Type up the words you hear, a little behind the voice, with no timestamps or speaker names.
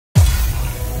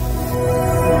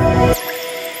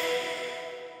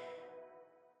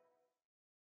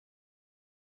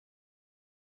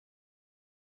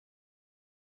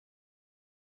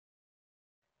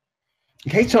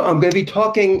Okay, so I'm going to be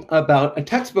talking about a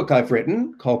textbook I've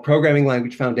written called Programming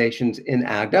Language Foundations in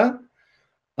Agda.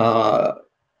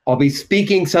 I'll be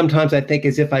speaking sometimes, I think,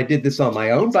 as if I did this on my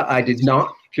own, but I did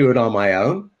not do it on my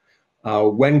own.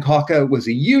 Wen Kaka was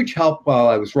a huge help while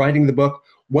I was writing the book.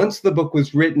 Once the book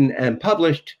was written and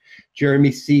published,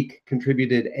 Jeremy Seek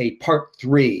contributed a part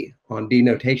 3 on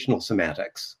denotational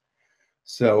semantics.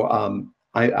 So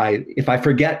if I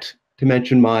forget to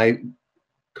mention my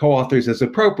co-authors as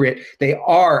appropriate, they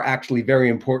are actually very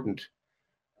important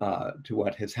to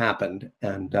what has happened,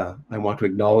 and I want to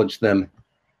acknowledge them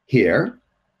here.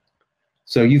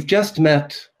 So you've just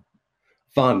met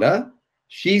Fonda.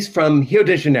 She's from Rio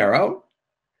de Janeiro,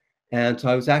 and so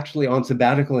I was actually on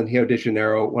sabbatical in Rio de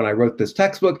Janeiro when I wrote this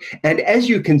textbook, and as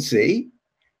you can see,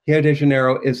 Rio de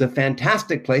Janeiro is a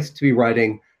fantastic place to be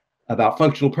writing about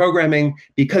functional programming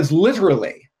because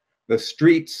literally the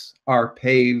streets are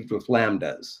paved with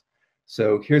lambdas.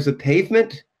 So here's a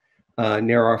pavement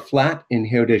near our flat in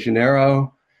Rio de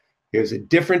Janeiro. Here's a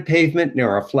different pavement near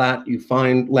our flat. You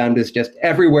find lambdas just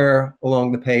everywhere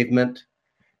along the pavement.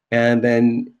 And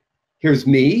then here's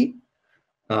me.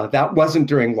 That wasn't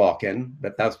during lock-in,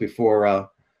 but that was before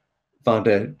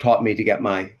Vonda taught me to get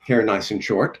my hair nice and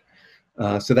short.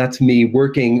 So that's me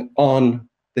working on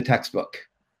the textbook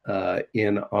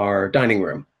in our dining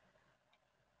room.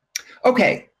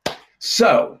 Okay,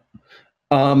 so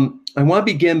I want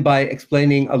to begin by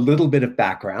explaining a little bit of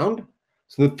background.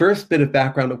 So the first bit of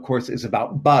background, of course, is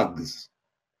about bugs,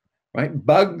 right?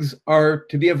 Bugs are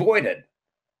to be avoided.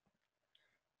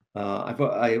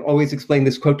 I always explain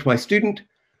this quote to my student: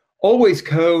 always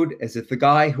code as if the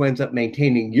guy who ends up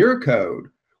maintaining your code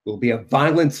will be a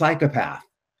violent psychopath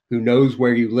who knows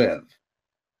where you live.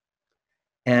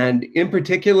 And in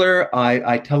particular,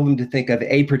 I tell them to think of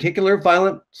a particular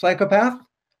violent psychopath,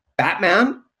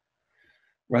 Batman,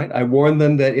 right? I warn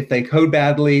them that if they code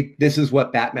badly, this is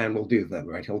what Batman will do to them,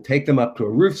 right? He'll take them up to a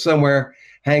roof somewhere,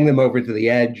 hang them over to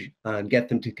the edge, and get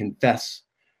them to confess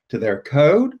to their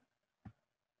code.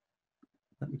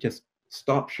 Let me just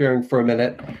stop sharing for a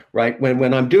minute, right?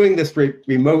 When I'm doing this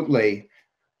remotely,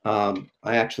 I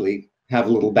actually have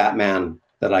a little Batman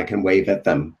that I can wave at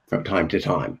them from time to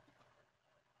time.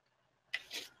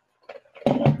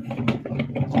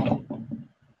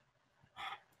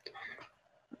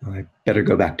 I better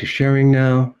go back to sharing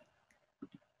now.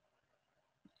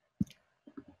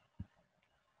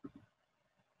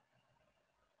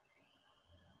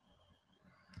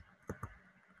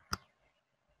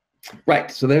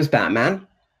 Right, so there's Batman.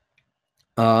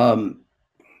 The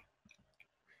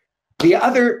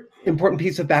other important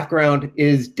piece of background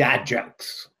is dad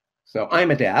jokes. So I'm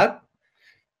a dad.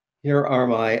 Here are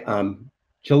my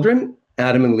children,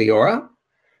 Adam and Leora.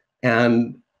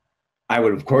 And I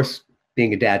would, of course,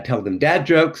 being a dad, tell them dad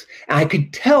jokes. And I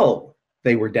could tell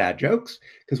they were dad jokes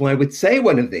because when I would say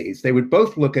one of these, they would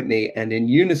both look at me and in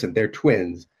unison, they're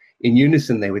twins, in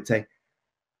unison, they would say,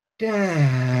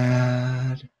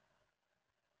 Dad.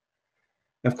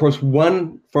 Of course,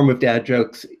 one form of dad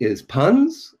jokes is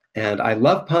puns, and I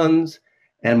love puns.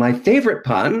 And my favorite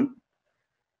pun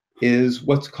is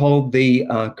what's called the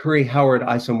Curry-Howard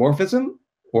isomorphism,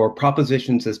 or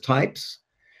propositions as types.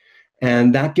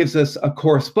 And that gives us a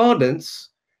correspondence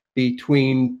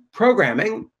between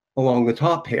programming along the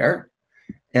top here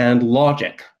and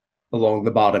logic along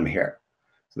the bottom here.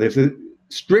 So there's a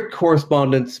strict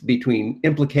correspondence between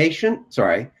between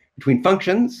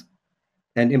functions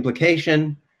and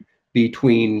implication,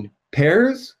 between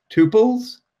pairs,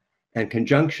 tuples, and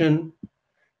conjunction,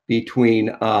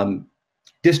 between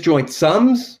disjoint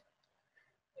sums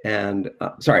and,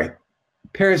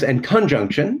 pairs and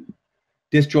conjunction,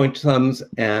 disjoint sums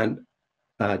and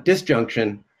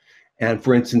disjunction, and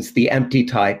for instance, the empty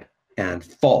type and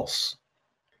false.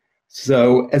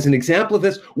 So as an example of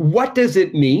this, what does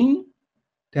it mean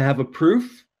to have a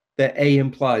proof that A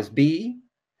implies B?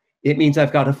 It means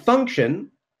I've got a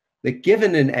function that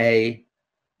given an A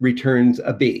returns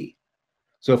a B.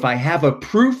 So if I have a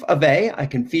proof of A, I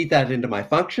can feed that into my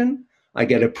function. I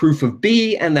get a proof of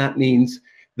B, and that means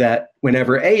that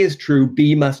whenever A is true,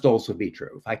 B must also be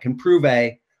true. If I can prove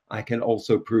A, I can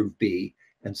also prove B,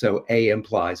 and so A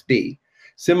implies B.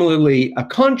 Similarly, a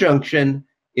conjunction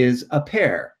is a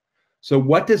pair. So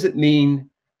what does it mean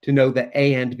to know that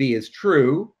A and B is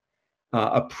true?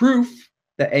 A proof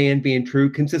that A and B are true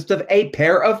consists of a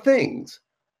pair of things,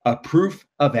 a proof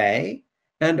of A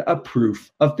and a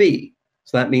proof of B.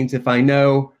 So that means if I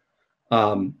know,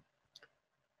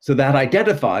 so that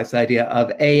identifies the idea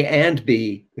of A and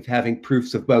B if having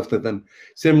proofs of both of them.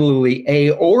 Similarly, A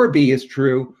or B is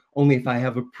true only if I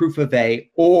have a proof of A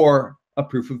or a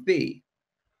proof of B.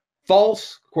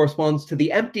 False corresponds to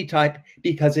the empty type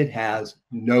because it has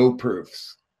no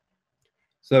proofs.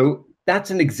 So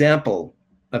that's an example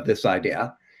of this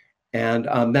idea. And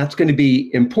that's going to be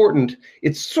important.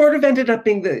 It sort of ended up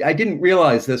being I didn't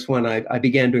realize this when I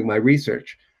began doing my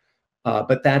research,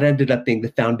 but that ended up being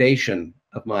the foundation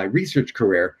of my research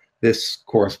career, this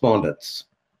correspondence.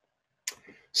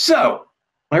 So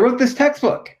I wrote this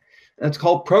textbook. It's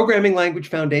called Programming Language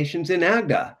Foundations in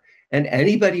Agda. And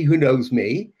anybody who knows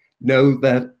me knows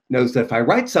that if I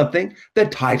write something, the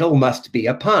title must be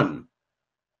a pun.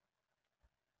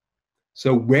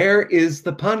 So where is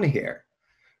the pun here?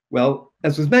 Well,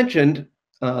 as was mentioned,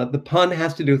 the pun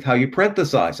has to do with how you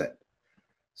parenthesize it.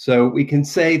 So we can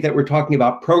say that we're talking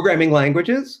about programming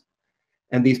languages,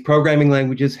 and these programming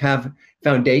languages have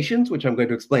foundations, which I'm going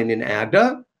to explain in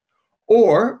Agda,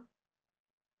 or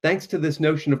thanks to this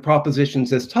notion of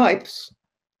propositions as types,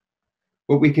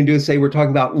 what we can do is say we're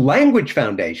talking about language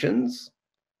foundations,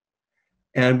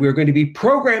 and we're going to be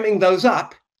programming those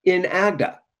up in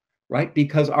Agda, right?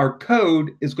 Because our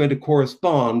code is going to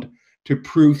correspond to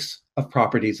proofs of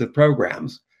properties of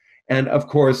programs. And of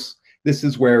course, this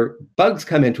is where bugs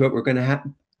come into it. We're going to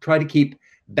try to keep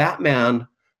Batman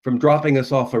from dropping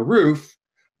us off a roof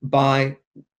by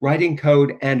writing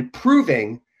code and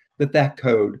proving that that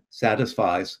code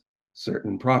satisfies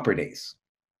certain properties.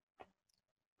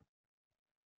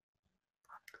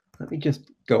 Let me just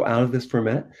go out of this for a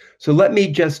minute. So let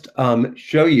me just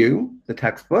show you the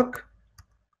textbook.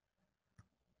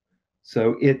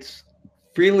 So it's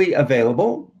freely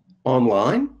available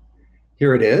online.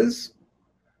 Here it is.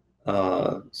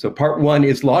 So part one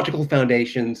is logical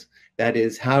foundations. That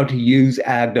is how to use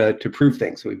Agda to prove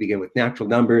things. So we begin with natural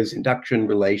numbers, induction,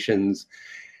 relations.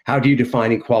 How do you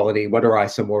define equality? What are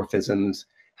isomorphisms?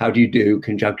 How do you do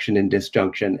conjunction and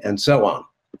disjunction, and so on.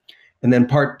 And then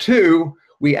part two,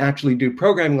 we actually do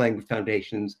programming language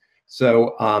foundations.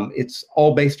 So it's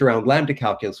all based around lambda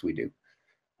calculus. We do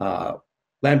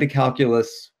lambda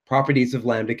calculus, properties of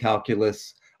lambda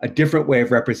calculus, a different way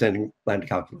of representing lambda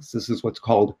calculus. This is what's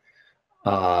called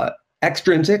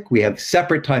extrinsic. We have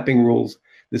separate typing rules.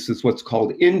 This is what's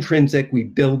called intrinsic. We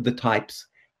build the types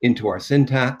into our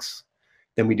syntax.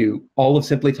 Then we do all of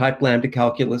simply typed lambda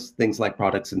calculus, things like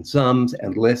products and sums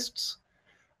and lists.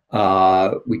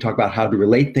 We talk about how to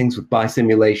relate things with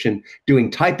bisimulation,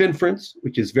 doing type inference,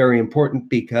 which is very important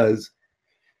because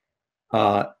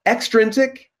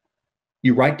extrinsic,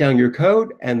 you write down your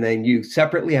code and then you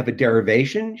separately have a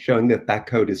derivation showing that that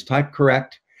code is type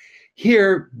correct.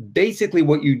 Here, basically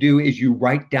what you do is you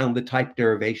write down the type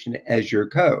derivation as your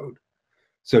code.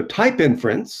 So type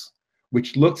inference,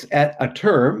 which looks at a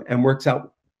term and works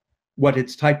out what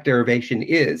its type derivation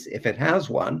is, if it has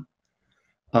one.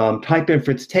 Type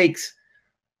inference takes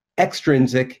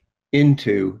extrinsic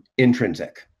into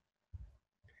intrinsic.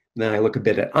 Then I look a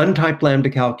bit at untyped lambda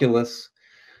calculus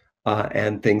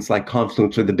and things like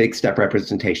confluence or the big step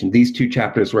representation. These two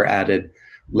chapters were added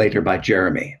later by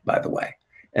Jeremy, by the way.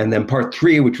 And then part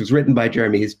three, which was written by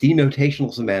Jeremy, is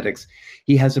denotational semantics.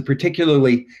 He has a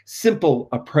particularly simple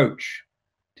approach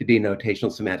to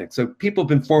denotational semantics. So people have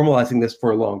been formalizing this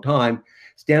for a long time.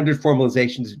 Standard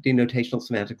formalizations of denotational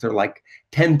semantics are like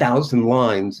 10,000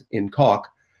 lines in Calc,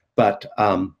 but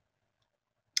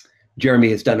Jeremy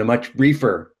has done a much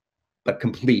briefer but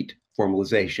complete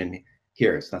formalization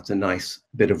here. So that's a nice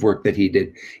bit of work that he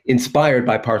did, inspired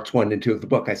by parts 1 and 2 of the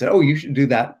book. I said, oh, you should do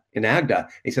that in Agda.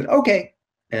 He said, okay,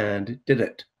 and did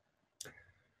it.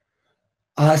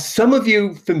 Some of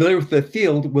you familiar with the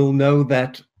field will know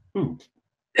that,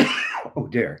 oh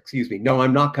dear, excuse me. No,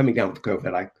 I'm not coming down with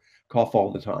COVID. I cough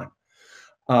all the time.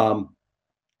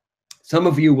 Some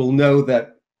of you will know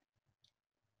that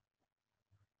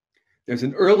there's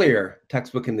an earlier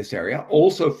textbook in this area,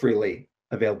 also freely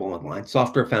available online,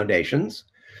 Software Foundations,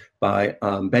 by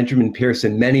Benjamin Pierce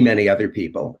and many, many other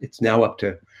people. It's now up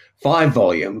to 5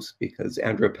 volumes because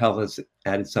Andrew Appel has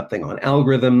added something on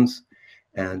algorithms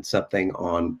and something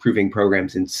on proving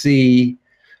programs in C,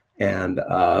 and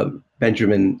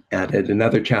Benjamin added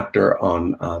another chapter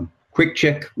on Quick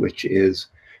Check, which is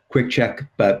Quick Check,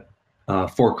 but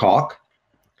for Calc.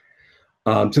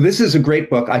 So this is a great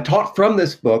book. I taught from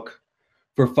this book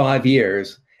for 5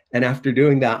 years, and after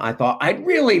doing that, I thought I'd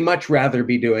really much rather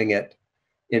be doing it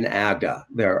in Agda.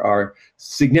 There are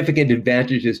significant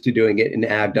advantages to doing it in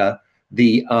Agda.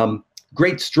 The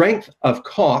great strength of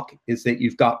Calc is that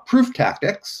you've got proof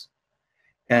tactics,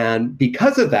 and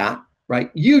because of that, right,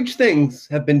 huge things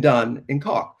have been done in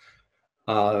Calc.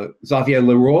 Xavier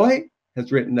Leroy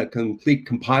has written a complete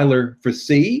compiler for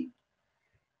C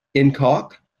in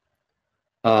Calc,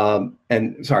 a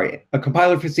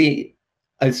compiler for C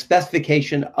a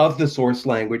specification of the source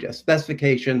language, a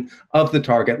specification of the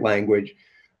target language,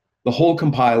 the whole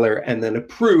compiler, and then a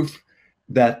proof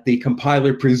that the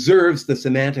compiler preserves the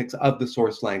semantics of the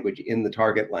source language in the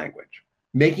target language.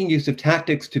 Making use of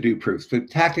tactics to do proofs. So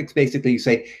tactics, basically, you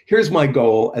say, here's my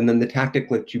goal, and then the tactic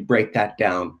lets you break that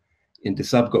down into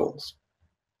sub-goals.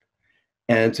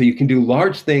 And so you can do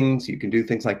large things. You can do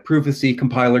things like proof of C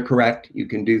compiler correct. You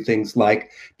can do things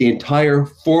like the entire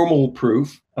formal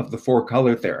proof of the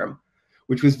four-color theorem,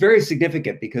 which was very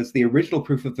significant because the original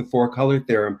proof of the four-color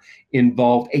theorem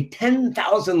involved a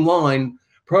 10,000-line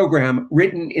program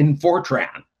written in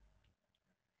Fortran.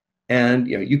 And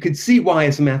you could see why,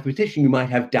 as a mathematician, you might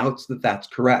have doubts that that's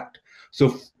correct.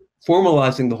 So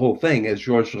formalizing the whole thing, as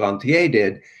Georges Rentier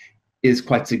did, is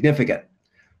quite significant.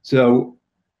 So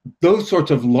those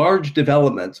sorts of large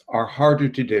developments are harder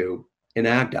to do in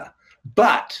Agda.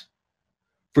 But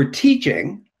for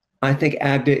teaching, I think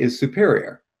Agda is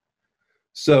superior.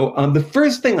 So the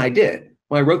first thing I did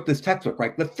when I wrote this textbook,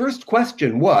 right, the first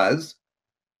question was,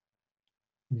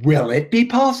 will it be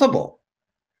possible?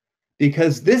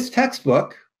 Because this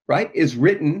textbook, right, is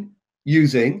written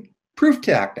using proof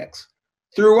tactics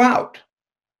throughout.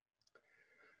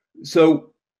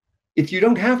 So if you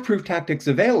don't have proof tactics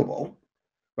available,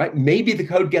 right, maybe the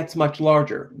code gets much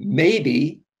larger.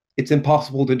 Maybe it's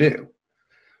impossible to do.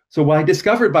 So what I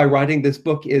discovered by writing this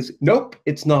book is, nope,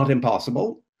 it's not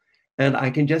impossible. And I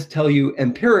can just tell you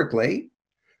empirically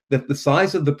that the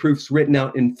size of the proofs written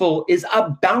out in full is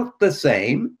about the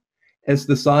same as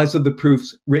the size of the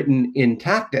proofs written in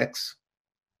tactics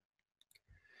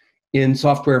in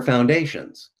software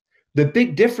foundations. The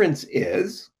big difference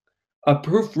is a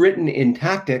proof written in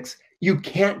tactics, you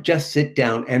can't just sit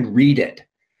down and read it.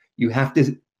 You have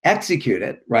to execute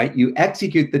it, right? You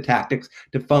execute the tactics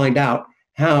to find out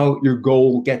how your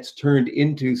goal gets turned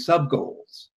into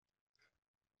sub-goals.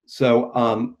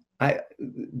 So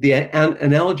the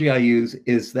analogy I use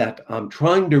is that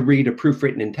trying to read a proof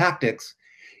written in tactics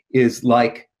is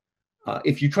like,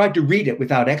 if you tried to read it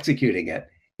without executing it,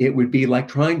 it would be like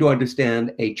trying to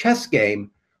understand a chess game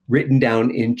written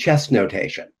down in chess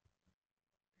notation.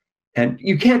 And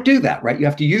you can't do that, right? You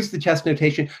have to use the chess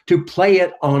notation to play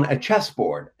it on a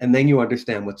chessboard, and then you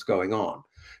understand what's going on.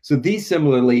 So these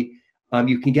similarly,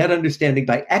 you can get understanding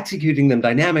by executing them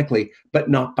dynamically, but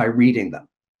not by reading them.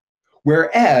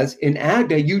 Whereas in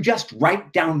Agda, you just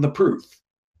write down the proof.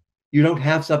 You don't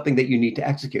have something that you need to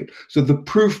execute. So the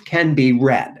proof can be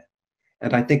read.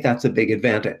 And I think that's a big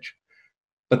advantage.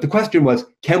 But the question was,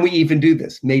 can we even do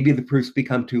this? Maybe the proofs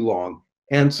become too long.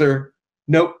 Answer,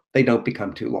 nope, they don't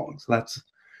become too long. So that's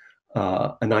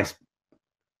a nice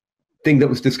thing that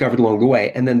was discovered along the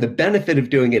way. And then the benefit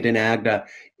of doing it in Agda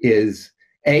is,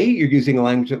 A, you're using a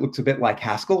language that looks a bit like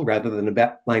Haskell rather than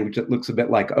a language that looks a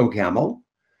bit like OCaml.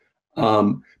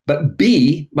 But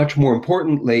B, much more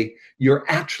importantly, you're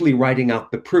actually writing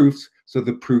out the proofs so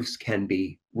the proofs can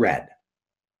be read.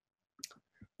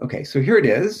 Okay, so here it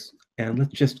is. And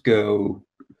let's just go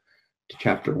to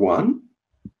chapter 1.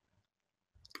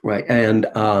 Right, and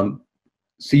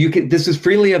so you can, this is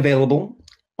freely available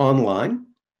online,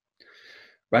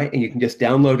 right? And you can just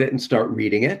download it and start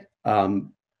reading it. I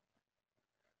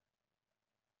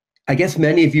guess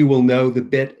many of you will know the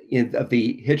bit of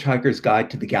the Hitchhiker's Guide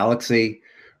to the Galaxy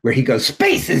where he goes,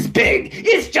 space is big.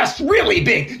 It's just really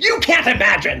big. You can't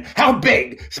imagine how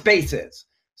big space is.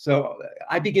 So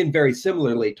I begin very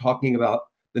similarly talking about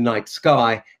the night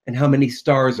sky and how many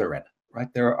stars are in it,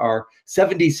 right? There are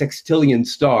 76 sextillion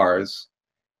stars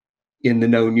in the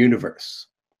known universe,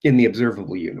 in the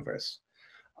observable universe.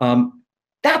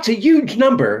 That's a huge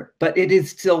number, but it is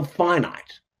still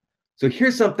finite. So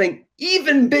here's something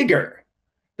even bigger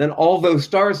than all those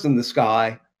stars in the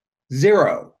sky: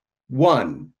 0,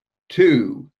 1,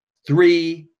 2,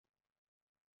 3, ...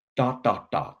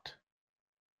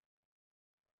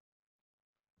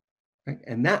 Right?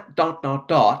 And that ...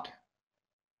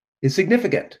 is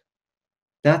significant.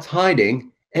 That's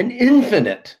hiding an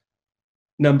infinite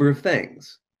number of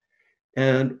things.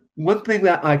 And one thing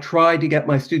that I try to get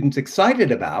my students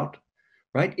excited about,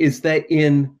 right, is that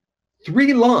in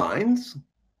 3 lines,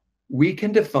 we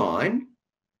can define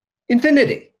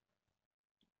infinity,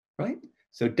 right?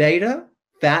 So data,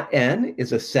 fat N,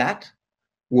 is a set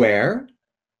where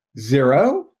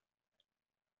 0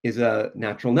 is a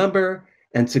natural number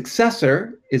and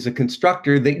successor is a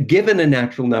constructor that, given a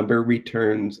natural number,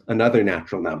 returns another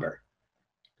natural number.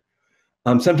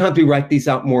 Sometimes we write these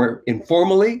out more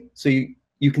informally. So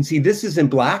you can see this is in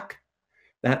black.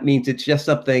 That means it's just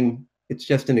something, it's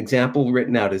just an example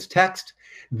written out as text.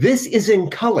 This is in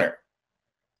color,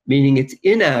 meaning it's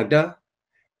in Agda,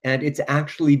 and it's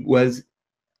actually was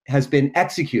has been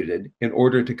executed in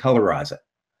order to colorize it.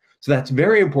 So that's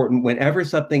very important. Whenever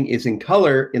something is in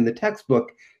color in the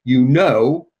textbook, you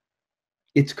know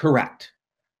it's correct.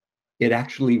 It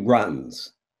actually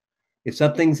runs. If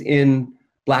something's in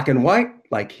black and white,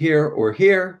 like here or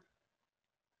here,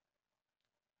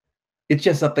 it's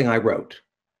just something I wrote.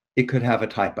 It could have a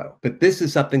typo, but this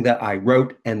is something that I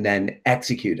wrote and then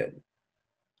executed.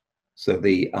 So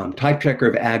the type checker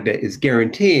of Agda is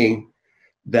guaranteeing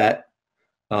that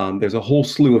there's a whole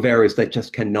slew of errors that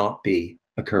just cannot be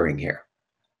occurring here.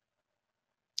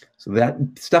 So that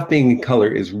stuff being in color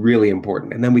is really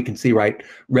important. And then we can see, right,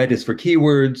 red is for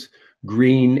keywords,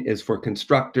 green is for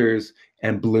constructors,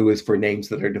 and blue is for names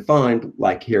that are defined,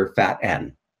 like here, fat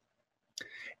N.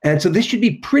 And so this should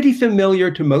be pretty familiar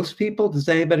to most people. Does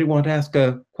anybody want to ask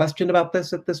a question about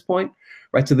this at this point?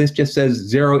 Right, so this just says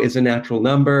 0 is a natural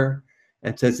number,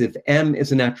 and says if M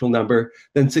is a natural number,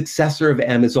 then successor of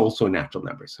M is also a natural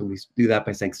number. So we do that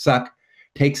by saying suck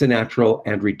takes a natural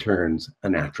and returns a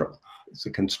natural. It's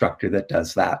a constructor that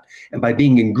does that. And by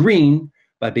being in green,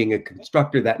 by being a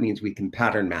constructor, that means we can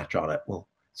pattern match on it. We'll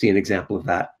see an example of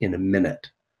that in a minute.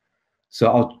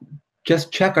 So I'll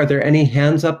just check, are there any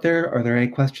hands up there? Are there any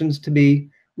questions to be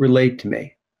relayed to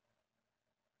me?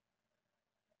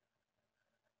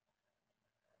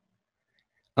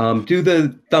 Do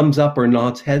the thumbs up or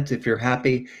nods heads if you're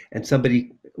happy. And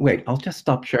somebody, wait, I'll just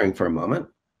stop sharing for a moment.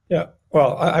 Yeah,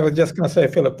 well, I was just going to say,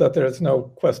 Philip, that there's no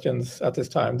questions at this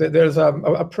time. There's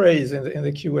a praise in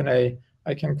the Q&A.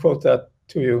 I can quote that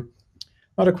to you.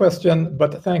 Not a question,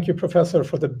 but thank you, Professor,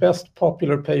 for the best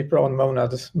popular paper on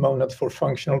monads for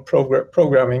functional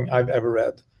programming I've ever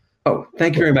read. Oh,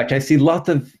 thank you very much. I see lots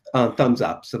of thumbs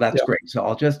up, so that's great. So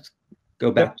I'll just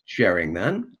go back to sharing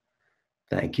then.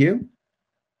 Thank you.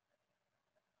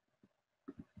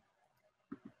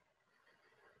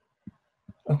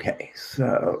 Okay,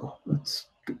 so let's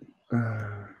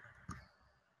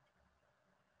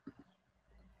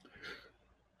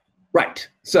right,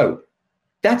 so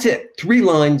that's it. 3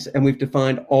 lines, and we've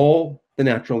defined all the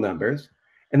natural numbers.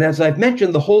 And as I've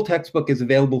mentioned, the whole textbook is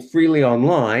available freely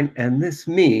online, and this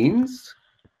means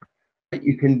that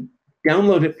you can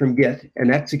download it from Git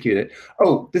and execute it.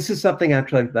 Oh, this is something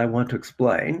actually that I want to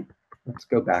explain. Let's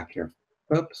go back here.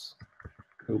 Oops,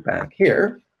 go back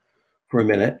here for a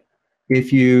minute.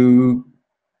 If you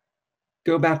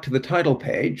go back to the title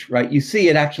page, right, you see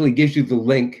it actually gives you the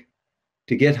link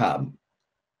to GitHub.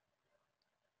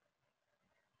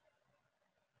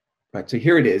 Right, so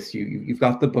here it is. You've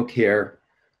got the book here.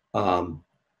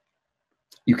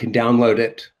 You can download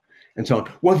it and so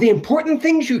on. Well, the important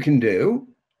things you can do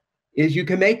is you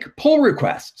can make pull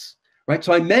requests, right?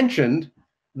 So I mentioned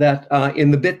that in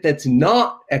the bit that's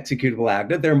not executable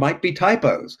Agda, there might be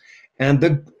typos.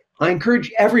 And I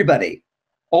encourage everybody,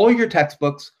 all your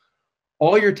textbooks,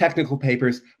 all your technical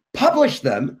papers, publish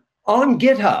them on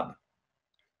GitHub.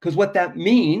 Because what that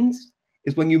means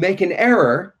is when you make an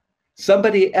error,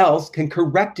 somebody else can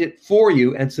correct it for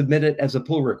you and submit it as a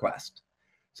pull request.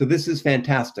 So this is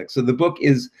fantastic. So the book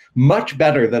is much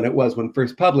better than it was when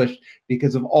first published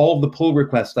because of all the pull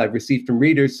requests I've received from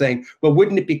readers saying, well,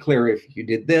 wouldn't it be clear if you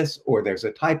did this, or there's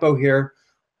a typo here?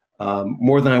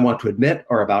 More than I want to admit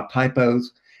are about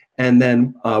typos. And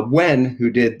then Wen,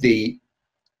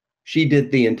 she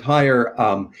did the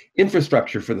entire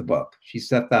infrastructure for the book. She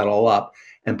set that all up.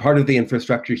 And part of the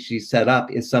infrastructure she set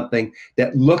up is something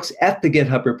that looks at the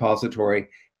GitHub repository,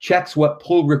 checks what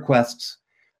pull requests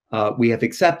we have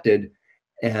accepted,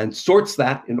 and sorts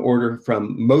that in order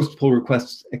from most pull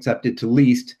requests accepted to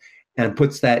least, and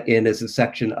puts that in as a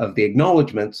section of the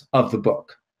acknowledgements of the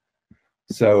book.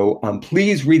 So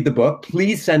please read the book,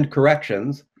 please send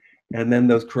corrections, and then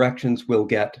those corrections will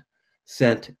get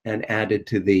sent and added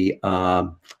to the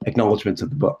acknowledgements of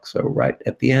the book. So right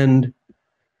at the end,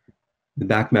 the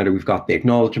back matter, we've got the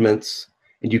acknowledgements,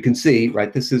 and you can see,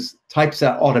 right, this is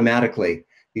typeset automatically.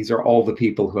 These are all the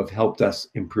people who have helped us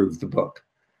improve the book.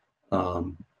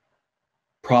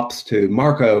 Props to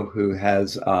Marco, who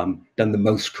has done the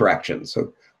most corrections.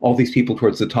 So all these people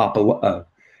towards the top,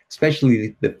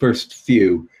 especially the first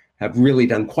few, have really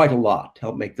done quite a lot to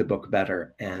help make the book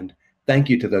better. And thank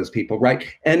you to those people, right?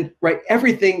 And right,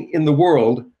 everything in the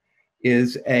world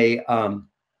is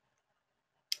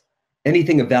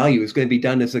anything of value is going to be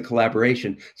done as a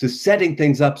collaboration. So setting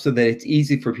things up so that it's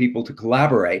easy for people to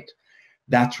collaborate,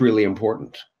 that's really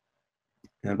important.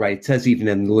 And right, it says even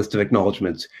in the list of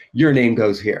acknowledgements, your name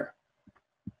goes here.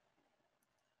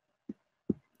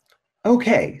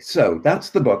 Okay, so that's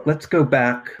the book. Let's go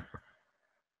back.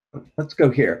 Let's go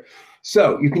here.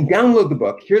 So you can download the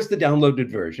book. Here's the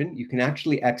downloaded version. You can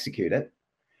actually execute it.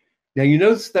 Now you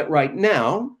notice that right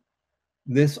now,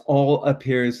 this all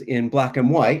appears in black and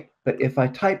white, but if I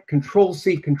type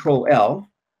Control-C, Control-L,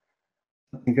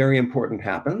 something very important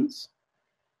happens.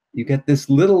 You get this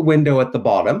little window at the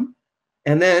bottom,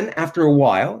 and then after a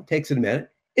while, it takes a minute,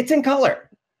 it's in color,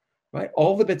 right?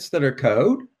 All the bits that are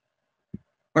code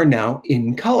are now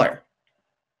in color.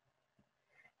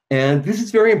 And this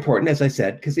is very important, as I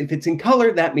said, because if it's in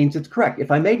color, that means it's correct.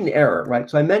 If I made an error, right?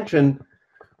 So I mentioned,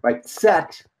 right,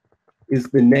 set is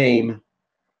the name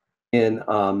in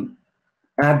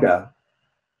Agda.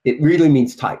 It really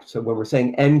means type. So when we're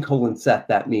saying n:set,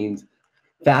 that means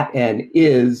that n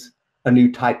is a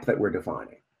new type that we're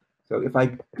defining. So if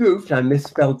I goofed, I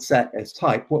misspelled set as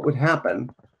type, what would happen?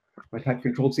 I type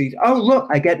Control-C, oh, look,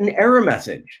 I get an error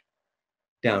message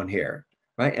down here,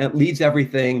 right? And it leaves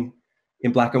everything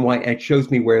in black and white, and it shows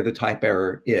me where the type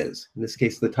error is. In this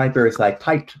case, the type error is I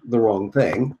typed the wrong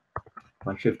thing.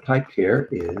 What I should have typed here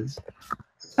is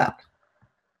set.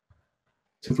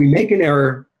 So if we make an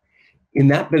error in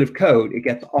that bit of code, it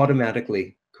gets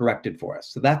automatically corrected for us.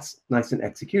 So that's nice and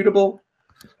executable.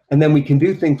 And then we can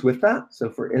do things with that. So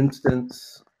for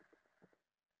instance,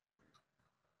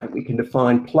 we can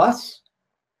define plus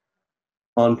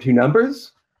on two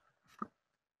numbers.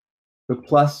 The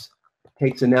plus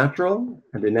takes a natural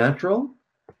and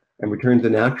returns a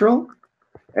natural.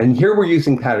 And here we're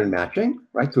using pattern matching,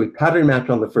 right? So we pattern match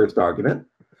on the first argument.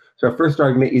 So our first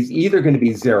argument is either going to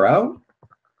be 0,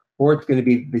 or it's going to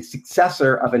be the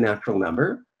successor of a natural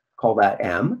number, call that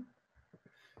m.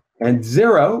 And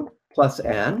 0 plus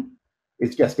n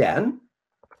is just n.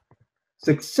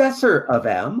 Successor of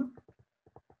m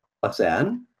plus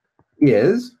n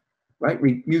is, right,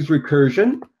 we use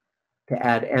recursion to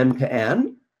add m to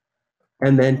n,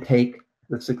 and then take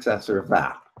the successor of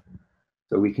that.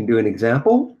 So we can do an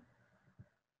example.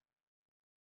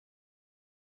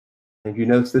 And you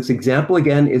notice this example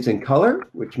again is in color,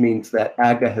 which means that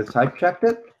Agda has type checked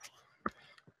it.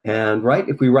 And right,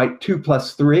 if we write 2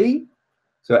 plus 3,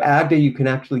 so Agda, you can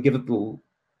actually give it the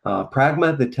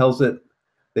pragma that tells it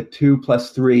that 2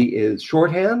 plus 3 is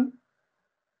shorthand,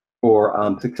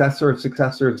 or successor of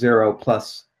 0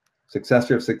 plus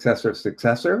successor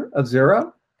of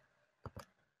 0.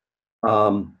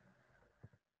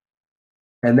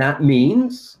 And that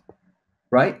means,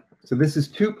 right, so this is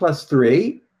 2 plus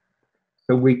 3.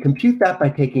 So we compute that by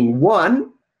taking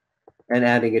 1 and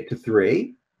adding it to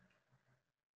 3.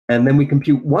 And then we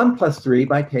compute 1 plus 3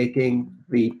 by taking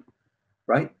the,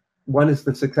 right, 1 is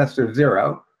the successor of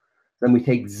 0. Then we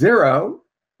take 0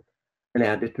 and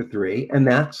add it to 3, and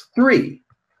that's 3,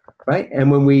 right?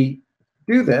 And when we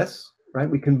do this, right,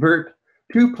 we convert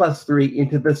 2 plus 3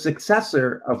 into the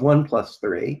successor of 1 plus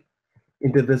 3,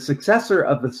 into the successor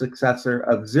of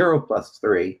 0 plus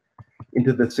 3,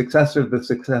 into the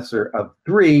successor of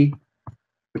 3,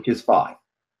 which is 5.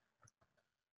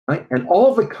 Right? And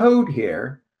all the code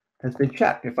here has been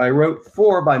checked. If I wrote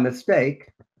 4 by mistake,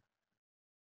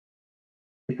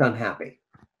 it's unhappy.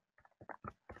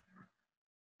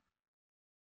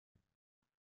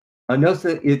 Notice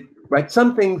that right,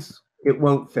 some things it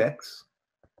won't fix.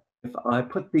 If I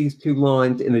put these two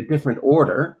lines in a different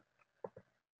order,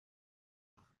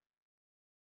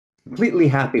 completely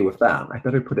happy with that. I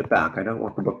better put it back. I don't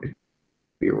want the book to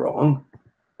be wrong.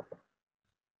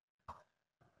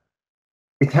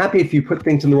 It's happy if you put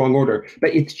things in the wrong order,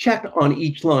 but it's checked on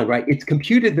each line, right? It's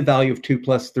computed the value of 2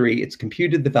 plus 3. It's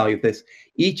computed the value of this.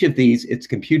 Each of these, it's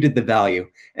computed the value.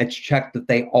 And it's checked that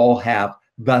they all have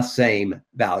the same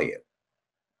value.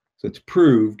 So it's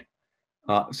proved,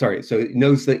 so it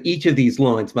knows that each of these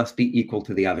lines must be equal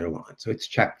to the other line. So it's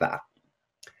checked that.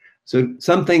 So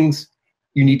some things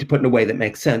you need to put in a way that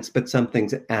makes sense, but some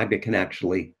things Agda can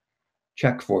actually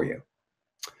check for you.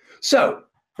 So,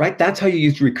 right, that's how you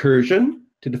use recursion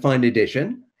to define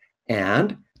addition.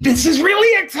 And this is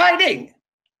really exciting,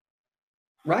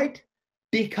 right?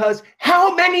 Because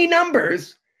how many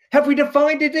numbers have we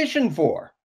defined addition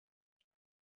for?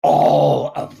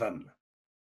 All of them,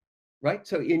 right?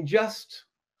 So in just,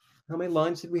 how many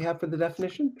lines did we have for the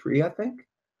definition? 3, I think.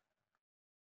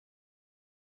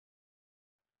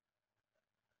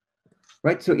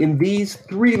 Right, so in these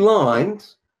 3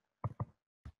 lines,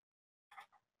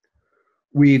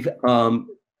 we've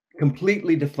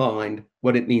completely defined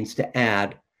what it means to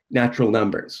add natural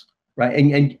numbers, right?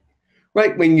 And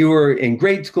right, when you were in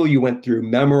grade school, you went through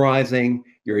memorizing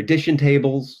your addition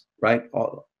tables, right?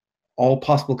 All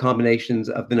possible combinations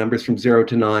of the numbers from 0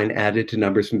 to 9 added to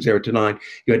numbers from 0 to 9.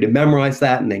 You had to memorize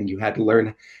that, and then you had to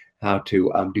learn how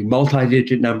to do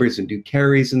multi-digit numbers and do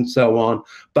carries and so on.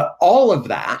 But all of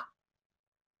that,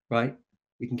 right,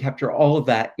 we can capture all of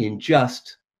that in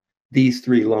just these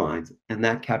three lines, and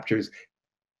that captures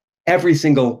every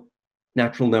single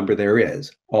natural number there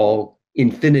is, all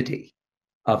infinity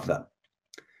of them.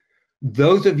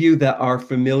 Those of you that are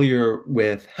familiar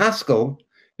with Haskell,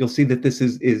 you'll see that this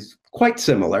is quite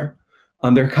similar.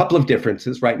 There are a couple of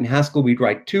differences, right? In Haskell, we'd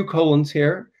write 2 colons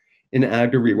here. In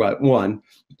Agda, we write 1.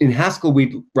 In Haskell,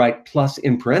 we'd write plus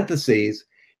in parentheses.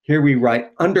 Here we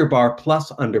write underbar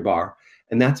plus underbar,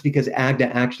 and that's because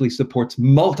Agda actually supports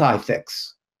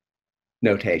multi-fix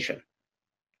notation.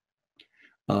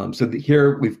 So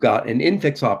here we've got an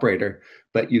infix operator,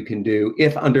 but you can do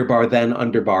if underbar, then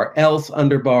underbar, else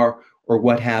underbar, or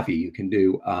what have you. You can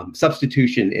do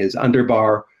substitution is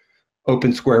underbar,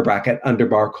 open square bracket,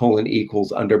 underbar, colon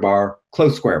equals, underbar,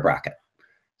 close square bracket.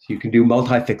 So you can do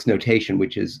multi-fix notation,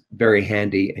 which is very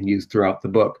handy and used throughout the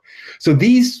book. So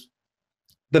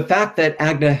the fact that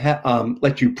Agda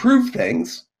lets you prove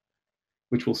things,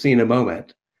 which we'll see in a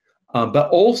moment, but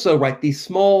also write these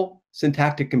small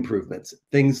syntactic improvements,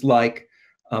 things like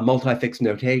multi-fix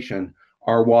notation,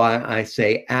 are why I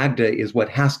say Agda is what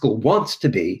Haskell wants to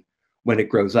be when it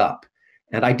grows up.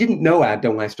 And I didn't know Agda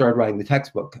when I started writing the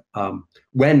textbook.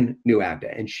 Wen knew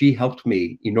Agda, and she helped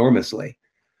me enormously.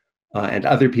 And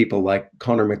other people like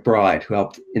Connor McBride, who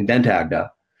helped invent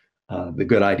Agda, the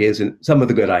good ideas and some of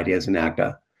the good ideas in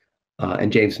Agda,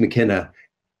 and James McKenna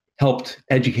helped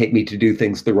educate me to do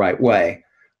things the right way.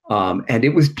 And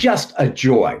it was just a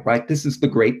joy, right? This is the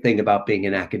great thing about being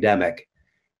an academic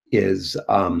is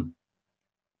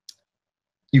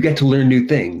you get to learn new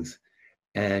things,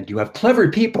 and you have clever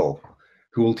people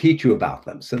who will teach you about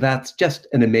them. So that's just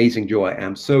an amazing joy.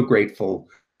 I'm so grateful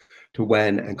to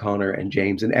Wen and Connor and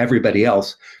James and everybody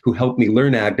else who helped me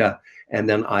learn Agda. And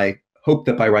then I hope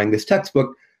that by writing this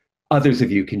textbook, others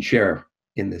of you can share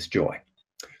in this joy.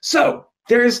 So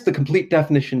there's the complete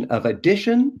definition of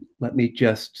addition. Let me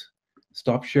just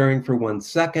stop sharing for 1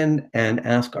 second and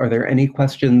ask, are there any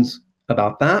questions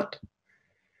about that?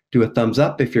 Do a thumbs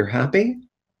up if you're happy.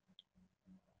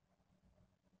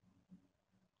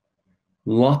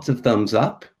 Lots of thumbs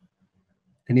up.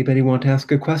 Anybody want to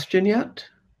ask a question yet?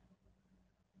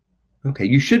 Okay,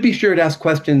 you should be sure to ask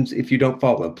questions if you don't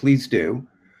follow. Please do.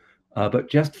 But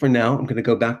just for now, I'm going to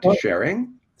go back to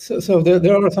sharing. So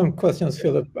there are some questions,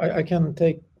 Philip. I can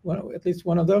take at least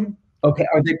one of them. Okay,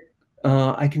 are they?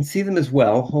 I can see them as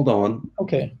well. Hold on.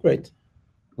 Okay, great.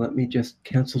 Let me just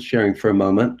cancel sharing for a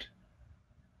moment.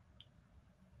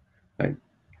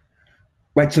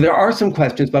 Right, so there are some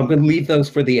questions, but I'm going to leave those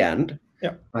for the end.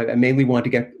 Yeah. I mainly want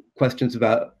to get questions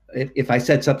about, if I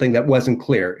said something that wasn't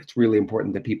clear, it's really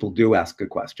important that people do ask a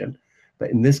question.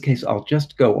 But in this case, I'll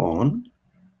just go on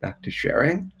back to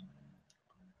sharing.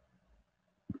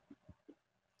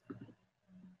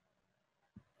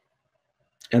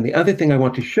 And the other thing I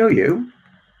want to show you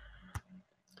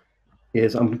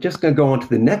is I'm just going to go on to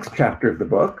the next chapter of the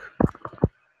book.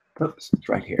 Oops, it's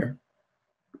right here.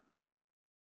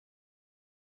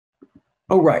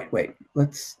 Oh, right, wait,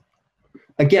 let's,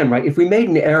 again, right, if we made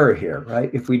an error here, right,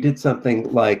 if we did something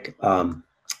like,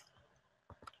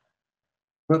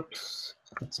 oops,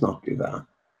 let's not do that.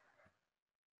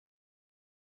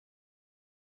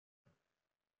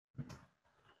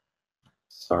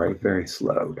 Sorry, very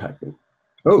slow typing.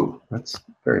 Oh, that's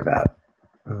very bad.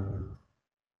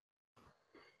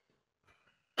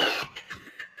 There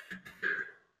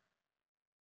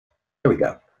we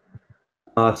go.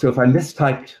 So if I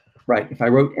mistyped, right, if I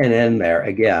wrote NN there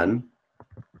again,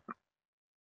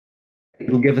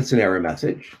 it'll give us an error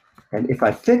message. And if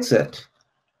I fix it,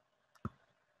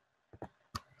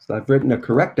 so I've written a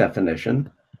correct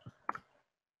definition,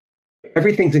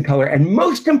 everything's in color. And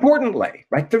most importantly,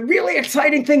 right, the really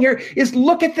exciting thing here is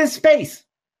look at this space.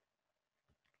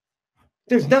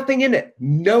 There's nothing in it,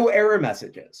 no error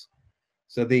messages.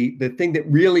 So the thing that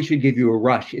really should give you a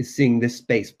rush is seeing this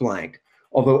space blank.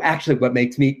 Although actually what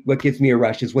gives me a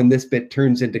rush is when this bit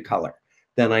turns into color.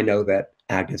 Then I know that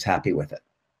Agda's happy with it.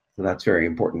 So that's very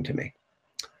important to me.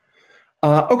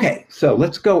 Okay, so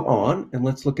let's go on and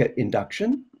let's look at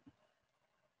induction.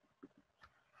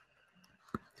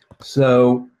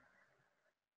 So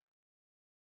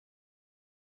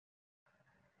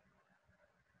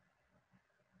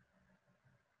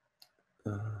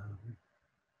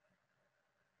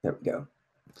there we go.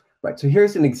 Right, so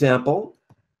here's an example.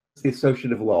 It's the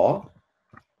associative law.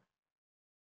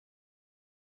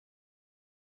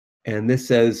 And this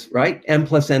says, right, m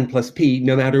plus n plus p,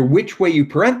 no matter which way you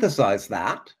parenthesize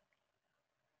that,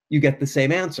 you get the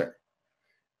same answer,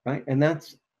 right? And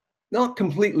that's not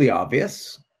completely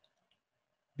obvious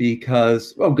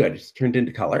because, oh good, it's turned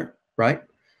into color, right?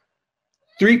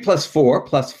 3 plus 4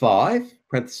 plus 5,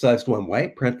 parenthesized one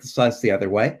way, parenthesized the other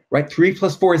way, right? 3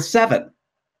 plus 4 is 7.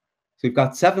 So we've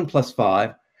got 7 plus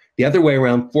 5. The other way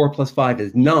around, 4 plus 5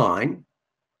 is 9.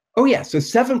 Oh yeah, so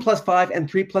 7 plus 5 and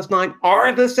 3 plus 9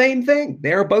 are the same thing.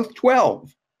 They are both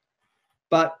 12.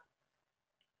 But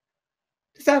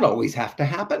does that always have to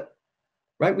happen?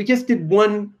 Right? We just did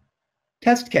one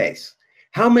test case.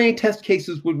 How many test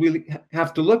cases would we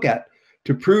have to look at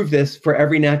to prove this for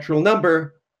every natural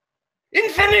number?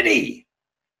 Infinity!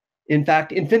 In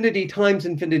fact, infinity times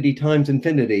infinity times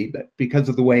infinity, but because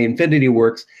of the way infinity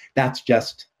works, that's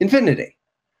just infinity.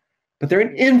 But there are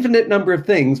an infinite number of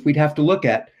things we'd have to look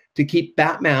at to keep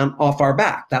Batman off our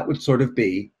back. That would sort of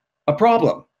be a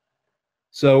problem.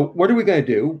 So what are we going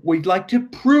to do? We'd like to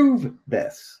prove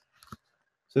this.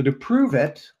 So to prove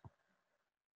it,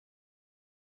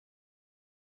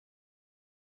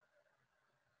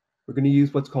 we're going to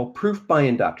use what's called proof by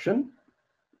induction.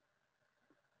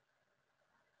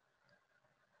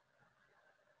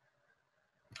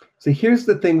 So here's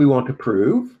the thing we want to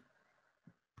prove,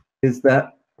 is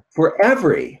that for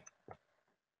every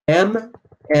m,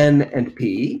 n, and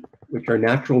p, which are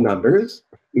natural numbers,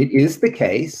 it is the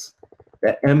case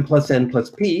that m plus n plus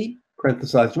p,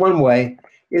 parenthesized one way,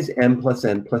 is m plus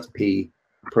n plus p,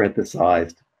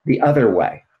 parenthesized the other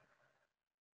way.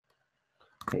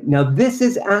 Okay, now this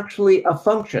is actually a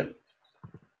function,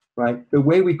 right? The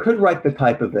way we could write the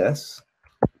type of this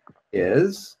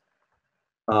is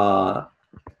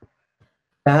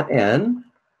that n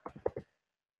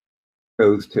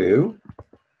goes to,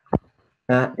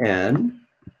 that n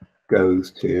goes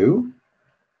to,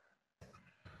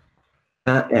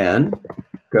 that n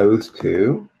goes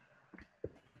to,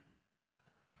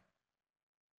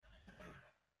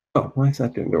 oh, why is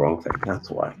that doing the wrong thing?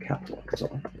 That's why, capital X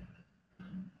on.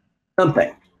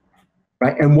 Something,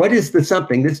 right? And what is the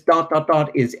something? This dot, dot,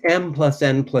 dot is m plus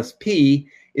n plus p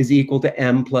is equal to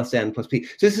m plus n plus p.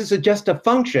 So this is just a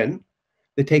function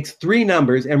that takes three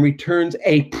numbers and returns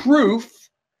a proof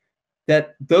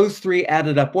that those three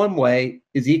added up one way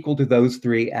is equal to those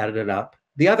three added up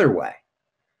the other way.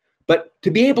 But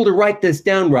to be able to write this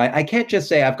down right, I can't just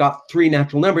say I've got three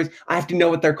natural numbers. I have to know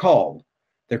what they're called.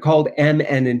 They're called m,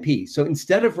 n, and p. So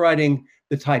instead of writing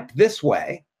the type this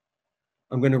way,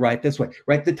 I'm going to write this way,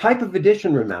 right? The type of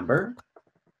addition, remember,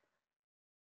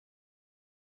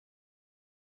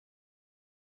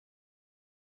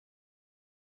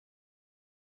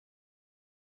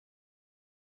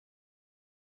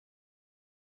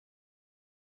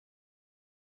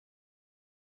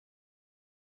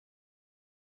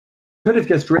 could have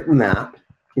just written that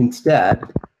instead.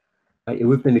 It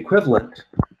would have been equivalent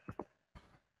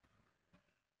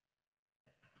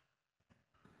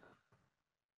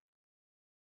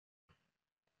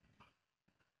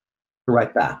to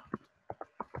write that.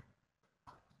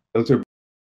 Those are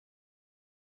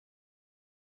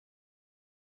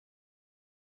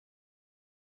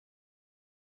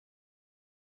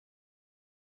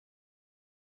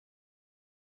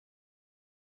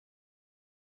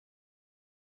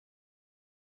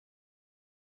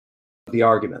the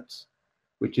arguments,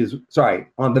 which is, sorry,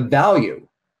 on the value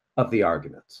of the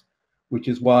arguments, which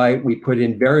is why we put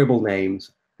in variable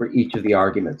names for each of the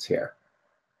arguments here.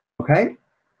 Okay?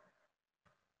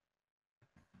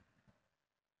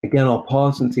 Again, I'll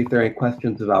pause and see if there are any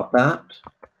questions about that.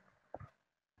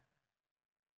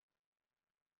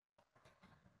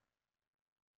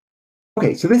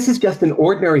 Okay, so this is just an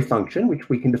ordinary function, which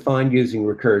we can define using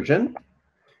recursion,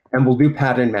 and we'll do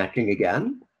pattern matching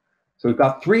again. So we've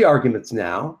got three arguments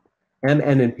now, m,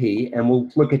 n, and p, and we'll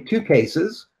look at two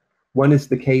cases. One is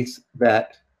the case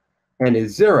that n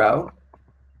is 0,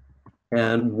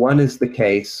 and one is the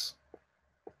case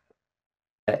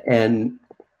that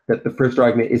that the first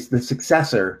argument is the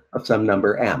successor of some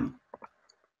number m.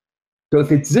 So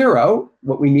if it's 0,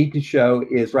 what we need to show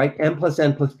is, right, m plus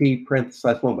n plus p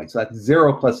parenthesized one way. So that's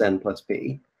 0 plus n plus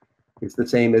p is the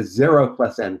same as 0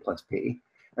 plus n plus p.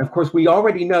 And of course, we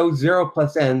already know 0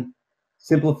 plus n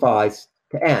simplifies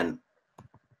to n.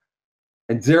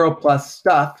 And 0 plus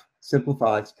stuff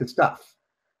simplifies to stuff.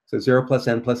 So 0 plus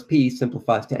n plus p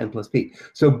simplifies to n plus p.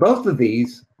 So both of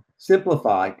these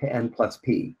simplify to n plus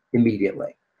p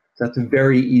immediately. So that's a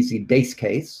very easy base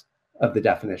case of the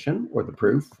definition or the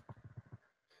proof.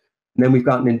 And then we've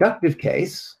got an inductive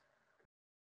case.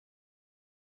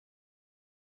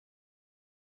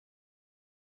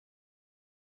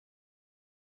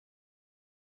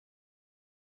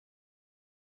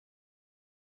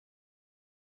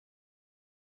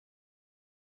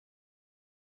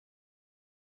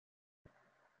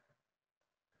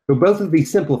 So both of these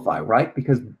simplify, right?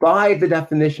 Because by the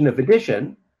definition of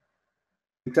addition,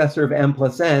 successor of m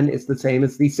plus n is the same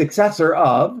as the successor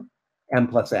of m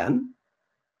plus n.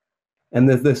 And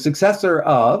the successor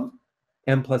of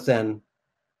m plus n,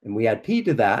 and we add p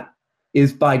to that,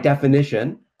 is by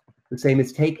definition the same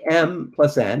as take m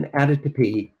plus n, add it to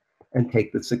p, and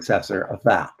take the successor of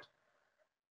that.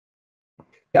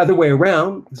 The other way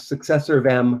around, the successor of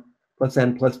m plus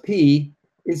n plus p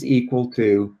is equal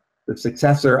to the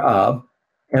successor of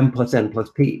m plus n plus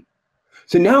p.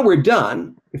 So now we're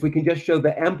done. If we can just show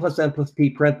that m plus n plus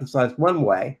p parenthesized one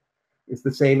way is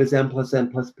the same as m plus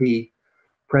n plus p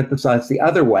parenthesized the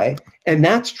other way, and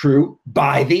that's true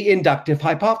by the inductive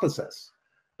hypothesis.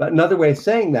 But another way of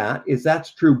saying that is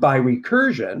that's true by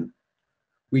recursion.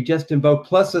 We just invoke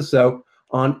plus a soak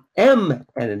on m,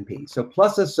 n, and p. So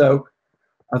plus a soak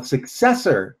of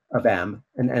successor of m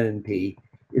and n and p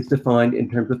is defined in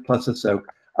terms of plus a soak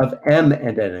of m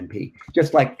and n and p,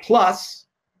 just like plus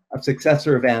of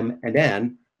successor of m and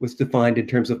n was defined in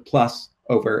terms of plus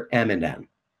over m and n.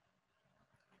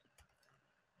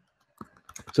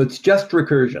 So it's just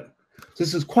recursion. So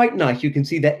this is quite nice. You can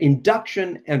see that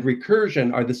induction and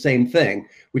recursion are the same thing,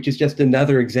 which is just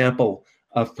another example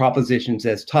of propositions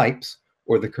as types,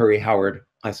 or the Curry-Howard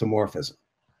isomorphism.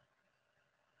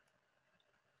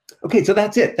 Okay, so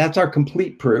that's it. That's our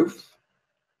complete proof.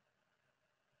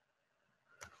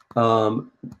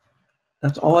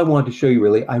 That's all I wanted to show you,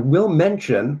 really. I will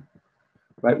mention,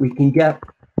 right, we can get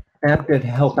Agda to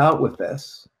help out with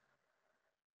this.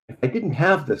 If I didn't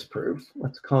have this proof,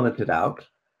 let's comment it out.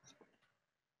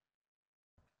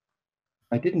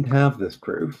 I didn't have this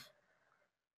proof.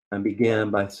 I began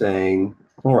by saying,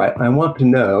 all right, I want to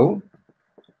know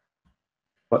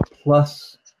what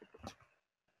plus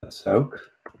soak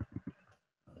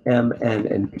m, n,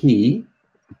 and p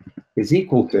is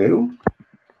equal to.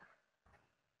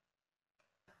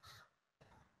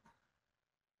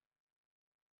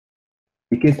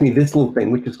 It gives me this little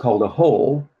thing, which is called a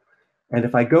hole. And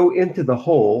if I go into the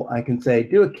hole, I can say,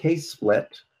 do a case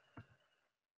split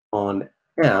on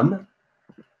m,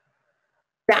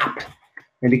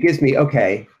 and it gives me,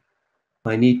 okay,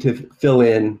 I need to fill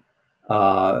in,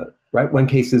 right, one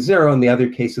case is 0 and the other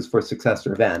case is for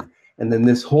successor of n. And then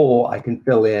this hole I can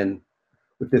fill in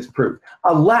with this proof.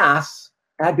 Alas,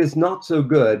 Agda is not so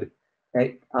good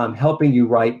at helping you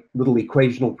write little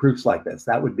equational proofs like this.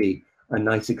 That would be a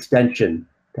nice extension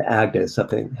to Agda,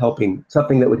 something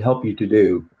that would help you to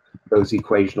do those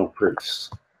equational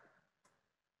proofs.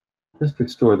 Just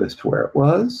restore this to where it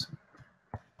was.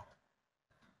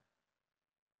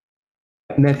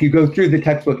 And if you go through the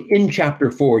textbook in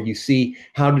chapter 4, you see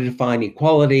how to define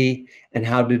equality and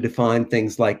how to define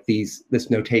things like this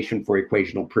notation for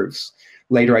equational proofs.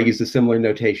 Later, I use a similar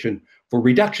notation for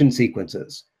reduction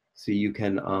sequences. So you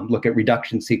can look at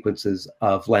reduction sequences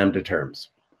of lambda terms.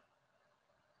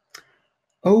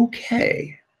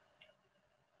 Okay.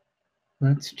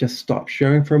 Let's just stop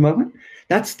sharing for a moment.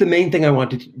 That's the main thing I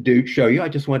wanted to show you. I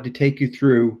just wanted to take you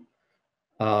through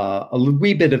a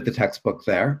wee bit of the textbook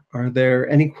there. Are there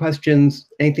any questions,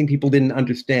 anything people didn't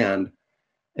understand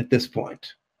at this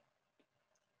point?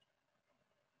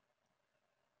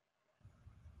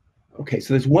 Okay,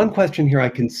 so there's one question here I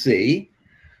can see.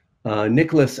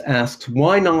 Nicholas asks,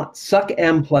 why not suck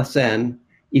m plus n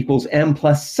equals m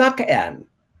plus suck n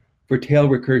for tail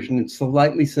recursion and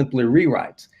slightly simpler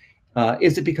rewrites?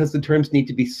 Is it because the terms need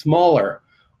to be smaller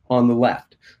on the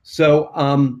left?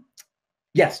 So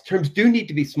yes, terms do need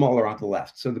to be smaller on the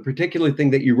left. So the particular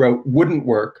thing that you wrote wouldn't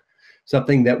work.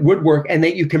 Something that would work and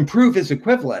that you can prove is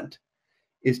equivalent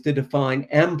is to define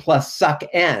m plus suck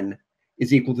n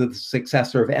is equal to the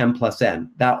successor of m plus n.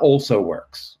 That also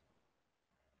works.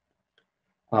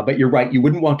 But you're right, you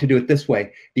wouldn't want to do it this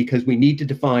way because we need to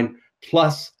define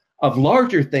plus of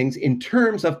larger things in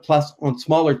terms of plus on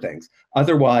smaller things.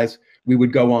 Otherwise, we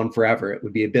would go on forever. It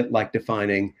would be a bit like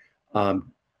defining,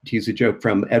 to use a joke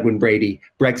from Edwin Brady,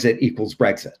 Brexit equals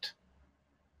Brexit.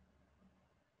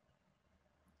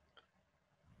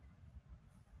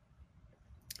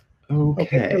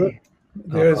 Okay.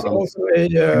 There's also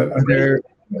a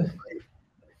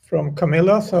from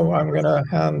Camilla, so I'm going to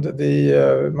hand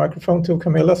the microphone to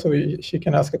Camilla so she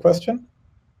can ask a question.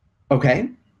 Okay.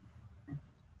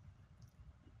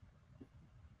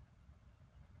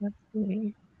 Let's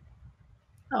see.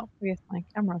 Oh, I guess my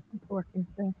camera's not working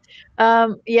today.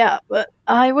 Yeah, but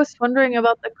I was wondering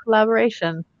about the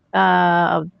collaboration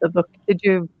of the book. Did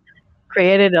you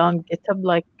create it on GitHub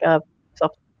like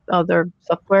other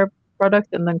software product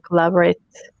and then collaborate?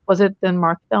 Was it in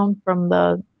Markdown from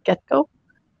the get-go?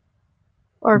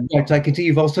 Or Right, I can see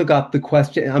you've also got the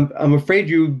question. I'm afraid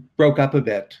you broke up a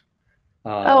bit.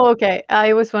 Oh, okay.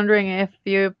 I was wondering if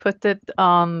you put it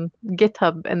on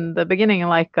GitHub in the beginning,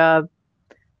 like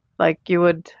you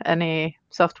would any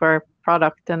software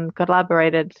product, and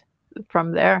collaborated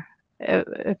from there,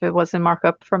 if it was in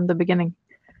markup from the beginning.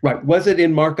 Right. Was it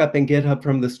in markup in GitHub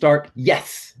from the start?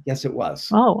 Yes. Yes, it was.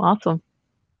 Oh, awesome.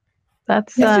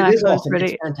 That's yes, it is actually awesome.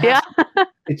 pretty. It's fantastic.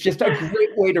 It's just a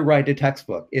great way to write a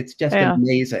textbook. It's just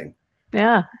amazing.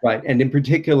 Yeah. Right. And in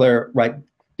particular, right,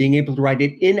 being able to write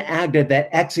it in Agda that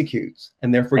executes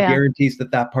and therefore guarantees that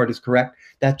that part is correct.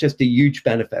 That's just a huge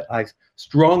benefit. I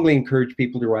strongly encourage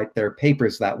people to write their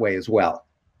papers that way as well.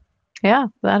 Yeah,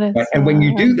 that is. Right? And when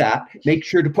you do that, make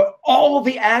sure to put all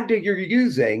the Agda you're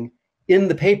using in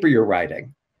the paper you're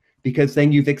writing, because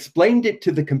then you've explained it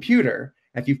to the computer.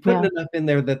 If you've put enough in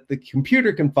there that the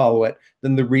computer can follow it,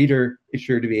 then the reader is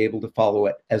sure to be able to follow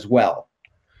it as well.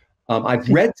 I've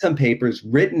read some papers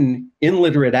written in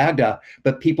literate Agda,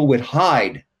 but people would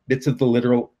hide bits of the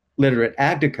literate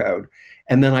Agda code.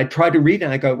 And then I try to read it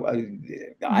and I go,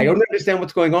 I don't understand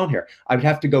what's going on here. I would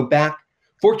have to go back.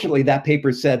 Fortunately, that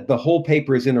paper said the whole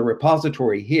paper is in a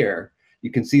repository here.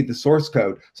 You can see the source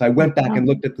code. So I went back and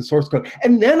looked at the source code,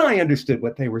 and then I understood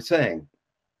what they were saying.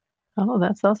 Oh,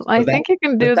 that's awesome. I think you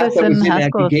can do this in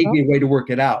Haskell. Gave me a way to work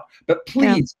it out. But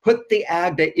please put the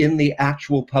Agda in the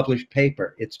actual published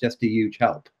paper. It's just a huge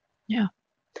help. Yeah.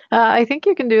 I think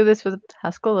you can do this with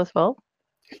Haskell as well.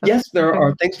 Yes, there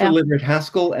are things for literate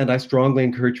Haskell, and I strongly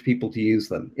encourage people to use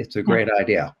them. It's a great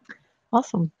idea.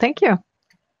 Awesome. Thank you.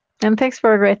 And thanks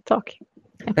for a great talk.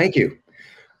 Thank you.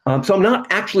 So I'm not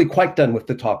actually quite done with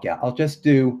the talk yet. I'll just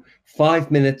do 5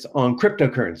 minutes on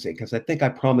cryptocurrency, because I think I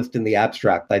promised in the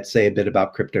abstract I'd say a bit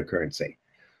about cryptocurrency.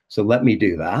 So let me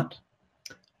do that.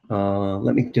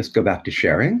 Let me just go back to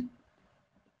sharing.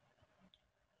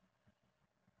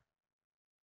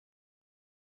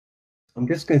 I'm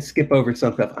just going to skip over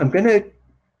some stuff. I'm going to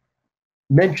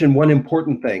mention one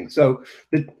important thing. So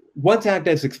once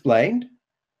Agda is explained,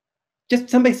 just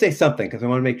somebody say something, because I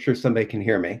want to make sure somebody can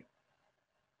hear me.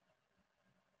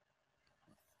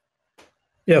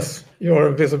 Yes, you're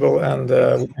visible and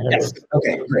yes.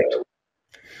 Okay, great.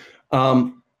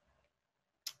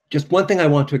 Just one thing I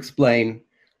want to explain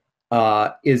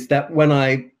is that when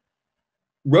I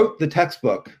wrote the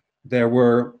textbook, there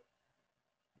were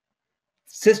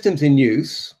systems in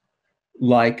use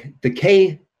like the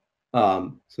K.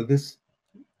 So this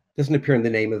doesn't appear in the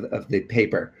name of the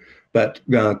paper, but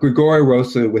Grigori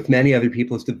Rosa, with many other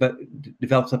people, has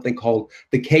developed something called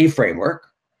the K framework.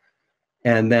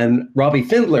 And then Robbie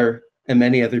Findler and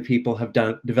many other people have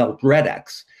developed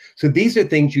regex. So these are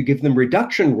things you give them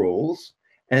reduction rules,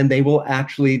 and they will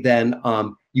actually then,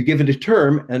 you give it a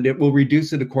term and it will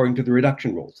reduce it according to the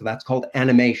reduction rules. So that's called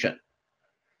animation.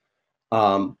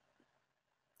 So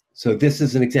this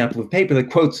is an example of paper that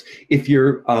quotes, if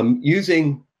you're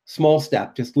using small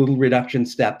step, just little reduction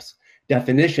steps,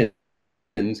 definitions,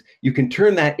 you can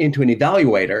turn that into an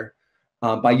evaluator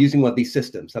by using one of these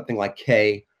systems, something like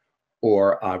K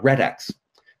or regex.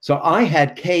 So I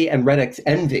had K and regex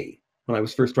envy when I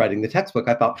was first writing the textbook.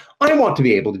 I thought, I want to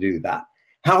be able to do that.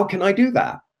 How can I do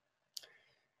that?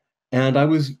 And I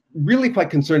was really quite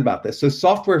concerned about this. So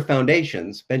Software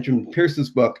Foundations, Benjamin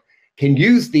Pierce's book, can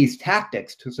use these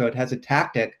tactics. So it has a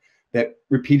tactic that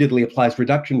repeatedly applies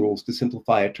reduction rules to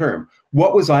simplify a term.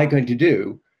 What was I going to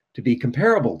do to be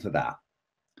comparable to that?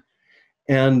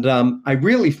 And I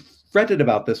really fretted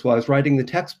about this while I was writing the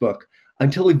textbook,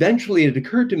 until eventually it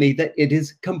occurred to me that it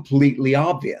is completely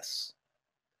obvious.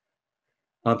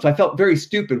 So I felt very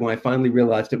stupid when I finally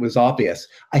realized it was obvious.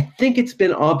 I think it's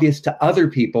been obvious to other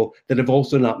people that have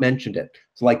also not mentioned it.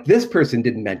 So like this person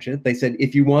didn't mention it. They said,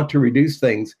 if you want to reduce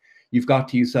things, you've got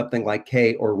to use something like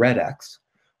K or regex.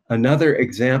 Another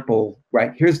example,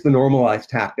 right, here's the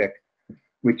normalized tactic,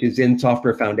 which is in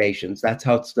Software Foundations. That's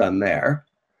how it's done there.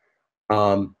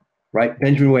 Right,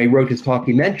 Benjamin Way wrote his talk,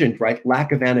 he mentioned, right,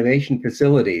 lack of animation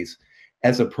facilities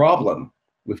as a problem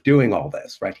with doing all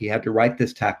this, right? He had to write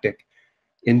this tactic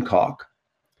in Calc.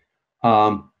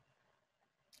 And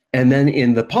then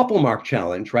in the Poppelmark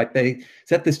challenge, right, they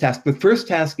set this task. The first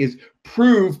task is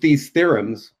prove these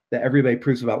theorems that everybody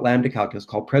proves about lambda calculus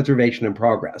called preservation and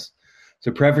progress.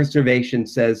 So preservation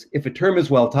says if a term is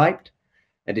well typed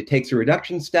and it takes a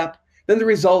reduction step, then the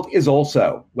result is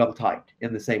also well typed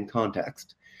in the same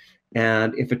context.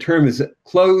 And if a term is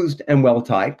closed and well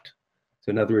typed, so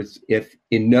in other words, if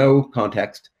in no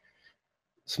context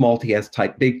small t has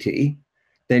type big T,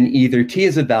 then either t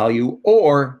is a value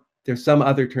or there's some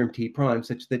other term t prime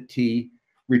such that t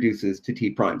reduces to t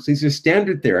prime. So these are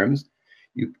standard theorems.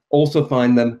 You also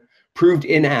find them proved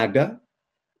in Agda,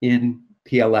 in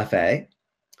PLFA.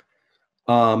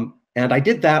 And I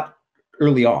did that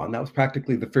early on. That was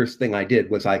practically the first thing I did,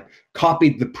 was I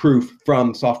copied the proof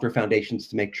from Software Foundations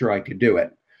to make sure I could do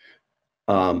it.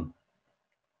 So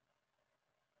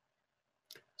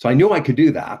I knew I could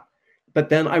do that, but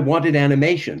then I wanted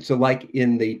animation. So like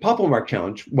in the Popplemark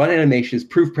challenge, one animation is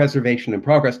proof, preservation, and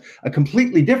progress. A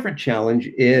completely different challenge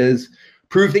is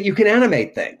prove that you can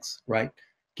animate things, right?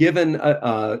 Given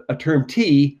a term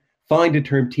t, find a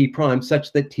term t prime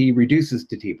such that t reduces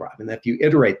to t prime. And if you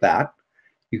iterate that,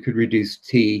 you could reduce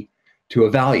t to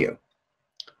a value.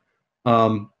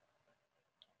 Oh,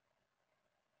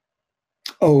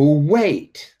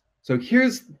 wait. So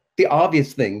here's the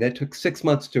obvious thing that took 6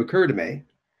 months to occur to me.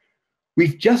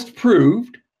 We've just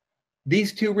proved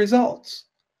these two results.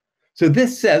 So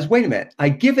this says, wait a minute, I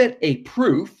give it a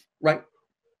proof, right?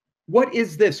 What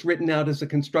is this written out as a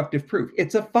constructive proof?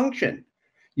 It's a function.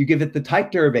 You give it the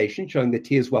type derivation showing that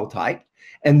t is well typed,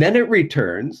 and then it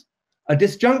returns a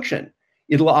disjunction.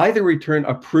 It'll either return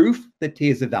a proof that t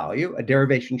is a value, a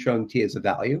derivation showing t is a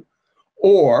value,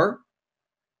 or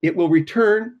it will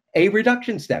return a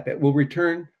reduction step. It will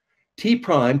return t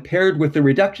prime paired with the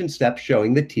reduction step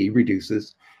showing that t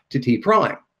reduces to t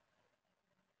prime.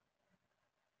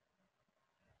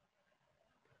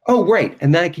 Oh, great.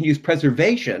 And then I can use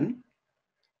preservation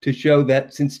to show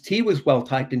that since t was well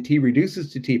typed and t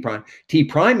reduces to t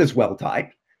prime is well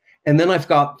typed. And then I've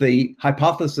got the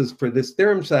hypothesis for this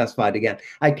theorem satisfied again.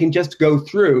 I can just go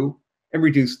through and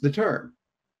reduce the term.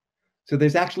 So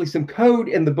there's actually some code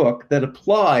in the book that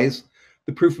applies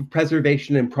the proof of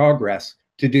preservation and progress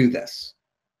to do this.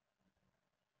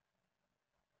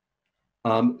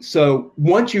 So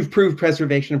once you've proved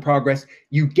preservation and progress,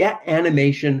 you get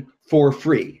animation for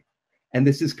free. And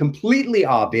this is completely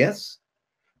obvious,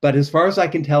 but as far as I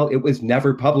can tell, it was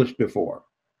never published before.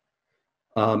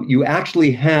 You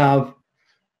actually have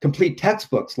complete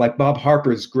textbooks like Bob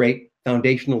Harper's great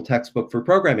foundational textbook for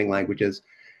programming languages.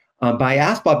 But I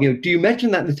asked Bob, do you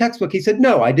mention that in the textbook? He said,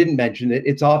 no, I didn't mention it.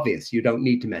 It's obvious. You don't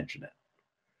need to mention it.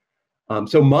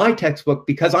 So my textbook,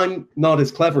 because I'm not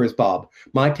as clever as Bob,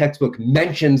 my textbook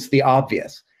mentions the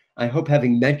obvious. I hope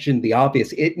having mentioned the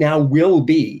obvious, it now will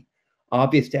be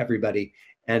obvious to everybody,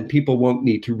 and people won't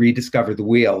need to rediscover the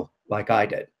wheel like I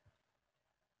did.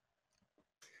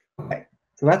 Okay,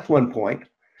 so that's one point.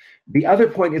 The other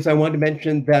point is I want to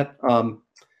mention that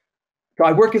so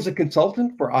I work as a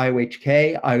consultant for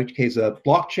IOHK. IOHK is a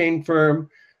blockchain firm.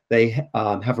 They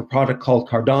have a product called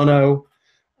Cardano.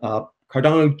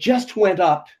 Cardano just went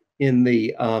up in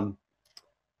the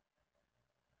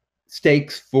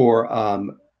stakes for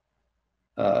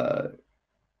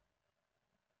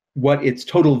what its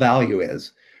total value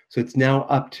is. So it's now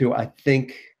up to, I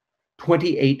think,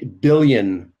 $28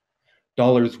 billion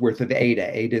worth of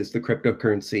ADA. ADA is the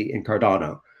cryptocurrency in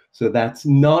Cardano. So that's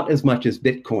not as much as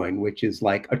Bitcoin, which is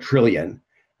like $1 trillion.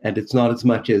 And it's not as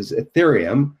much as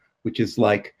Ethereum, which is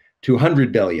like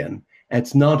 200 billion. And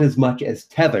it's not as much as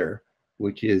Tether,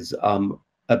 which is a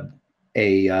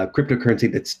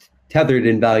cryptocurrency that's tethered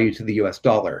in value to the US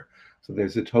dollar. So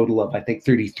there's a total of, I think,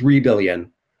 33 billion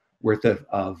worth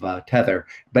of Tether.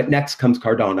 But next comes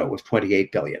Cardano with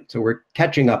 28 billion. So we're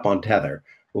catching up on Tether.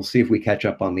 We'll see if we catch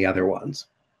up on the other ones.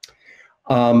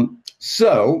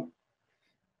 So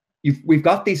we've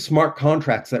got these smart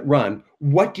contracts that run.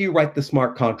 What do you write the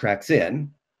smart contracts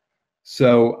in?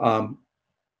 So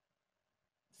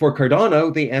for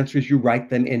Cardano, the answer is you write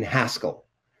them in Haskell.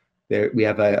 We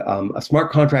have a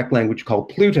smart contract language called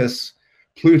Plutus.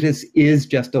 Plutus is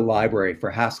just a library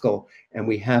for Haskell, and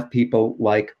we have people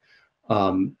like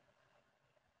Manuel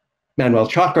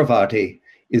Chakravarti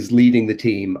is leading the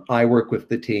team. I work with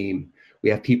the team. We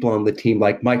have people on the team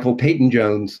like Michael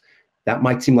Peyton-Jones. That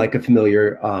might seem like a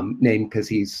familiar name because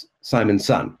he's Simon's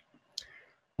son.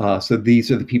 So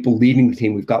these are the people leading the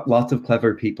team. We've got lots of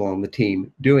clever people on the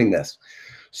team doing this.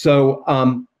 So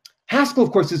Haskell,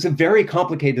 of course, is a very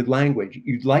complicated language.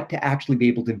 You'd like to actually be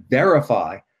able to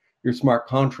verify your smart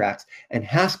contracts, and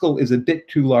Haskell is a bit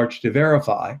too large to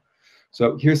verify.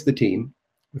 So here's the team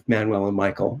with Manuel and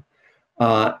Michael.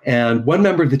 And one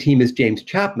member of the team is James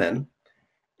Chapman.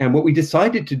 And what we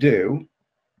decided to do,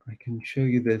 I can show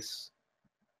you this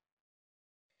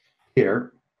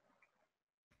here.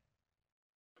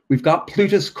 We've got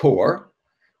Plutus Core,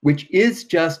 which is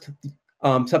just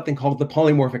something called the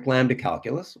polymorphic lambda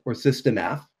calculus, or System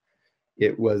F.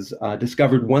 It was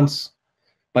discovered once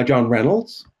by John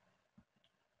Reynolds,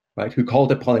 right, who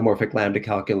called it polymorphic lambda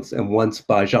calculus, and once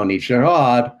by Jean-Yves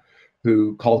Girard,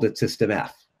 who called it System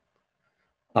F.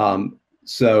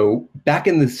 So back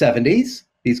in the 70s,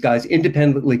 these guys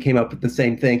independently came up with the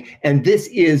same thing, and this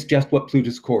is just what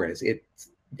Plutus Core is.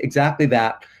 It's exactly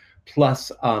that.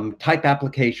 plus type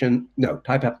application. No,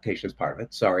 type application is part of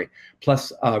it, sorry.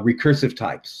 Plus recursive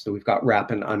types. So we've got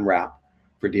wrap and unwrap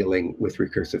for dealing with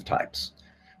recursive types.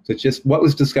 So it's just what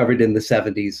was discovered in the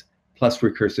 70s plus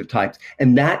recursive types.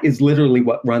 And that is literally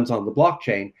what runs on the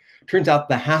blockchain. Turns out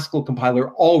the Haskell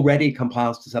compiler already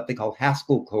compiles to something called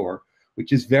Haskell core,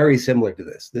 which is very similar to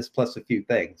this plus a few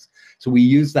things. So we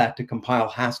use that to compile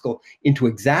Haskell into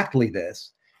exactly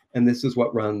this. And this is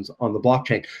what runs on the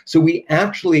blockchain. So we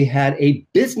actually had a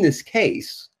business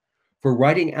case for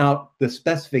writing out the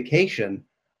specification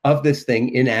of this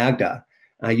thing in Agda.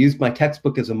 I used my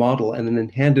textbook as a model and then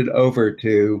handed over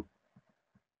to,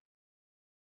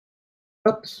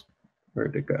 oops,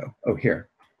 where'd it go? Oh, here.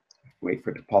 Wait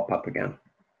for it to pop up again.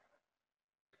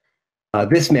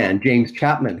 This man, James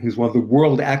Chapman, who's one of the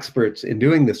world experts in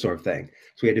doing this sort of thing.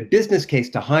 So we had a business case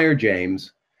to hire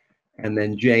James, and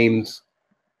then James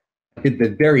did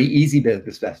the very easy bit of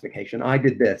the specification. I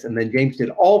did this, and then James did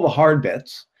all the hard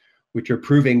bits, which are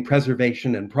proving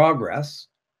preservation and progress,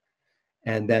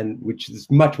 and then, which is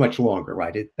much, much longer,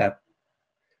 right? That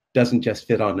doesn't just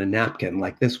fit on a napkin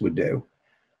like this would do.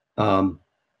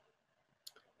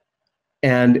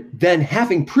 And then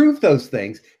having proved those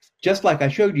things, just like I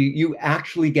showed you, you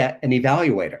actually get an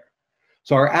evaluator.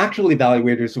 So our actual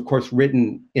evaluator is, of course,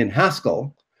 written in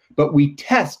Haskell, but we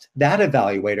test that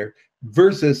evaluator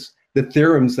versus the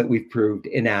theorems that we've proved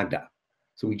in Agda.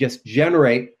 So we just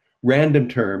generate random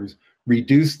terms,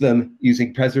 reduce them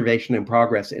using preservation and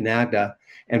progress in Agda,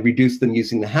 and reduce them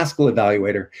using the Haskell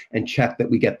evaluator and check that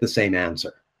we get the same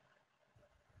answer.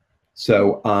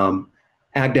 So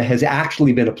Agda has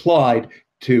actually been applied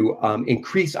to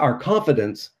increase our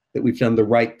confidence that we've done the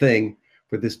right thing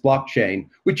for this blockchain,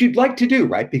 which you'd like to do,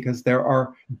 right? Because there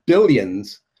are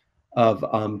billions of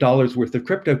dollars worth of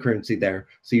cryptocurrency there,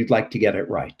 so you'd like to get it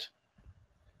right.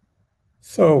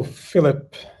 So,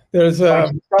 Philip, there's I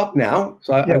can stop now,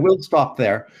 so I will stop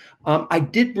there. I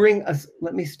did bring us,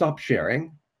 let me stop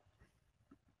sharing.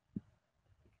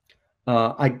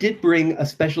 I did bring a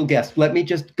special guest. Let me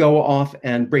just go off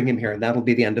and bring him here, and that'll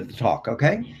be the end of the talk,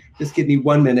 okay? Just give me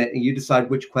 1 minute, and you decide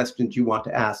which questions you want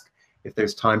to ask if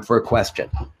there's time for a question.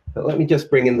 But let me just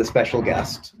bring in the special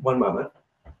guest. 1 moment.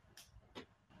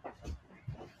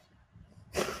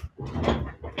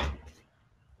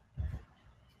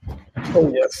 Oh,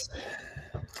 yes.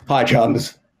 Hi,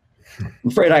 Johns. I'm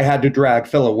afraid I had to drag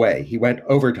Phil away. He went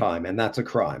overtime, and that's a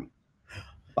crime.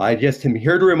 I just am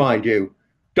here to remind you,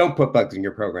 don't put bugs in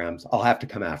your programs. I'll have to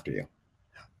come after you.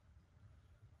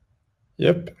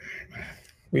 Yep.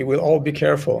 We will all be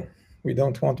careful. We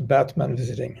don't want Batman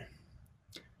visiting.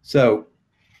 So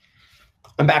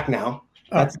I'm back now.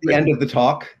 That's the end of the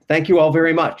talk. Thank you all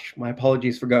very much. My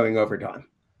apologies for going overtime.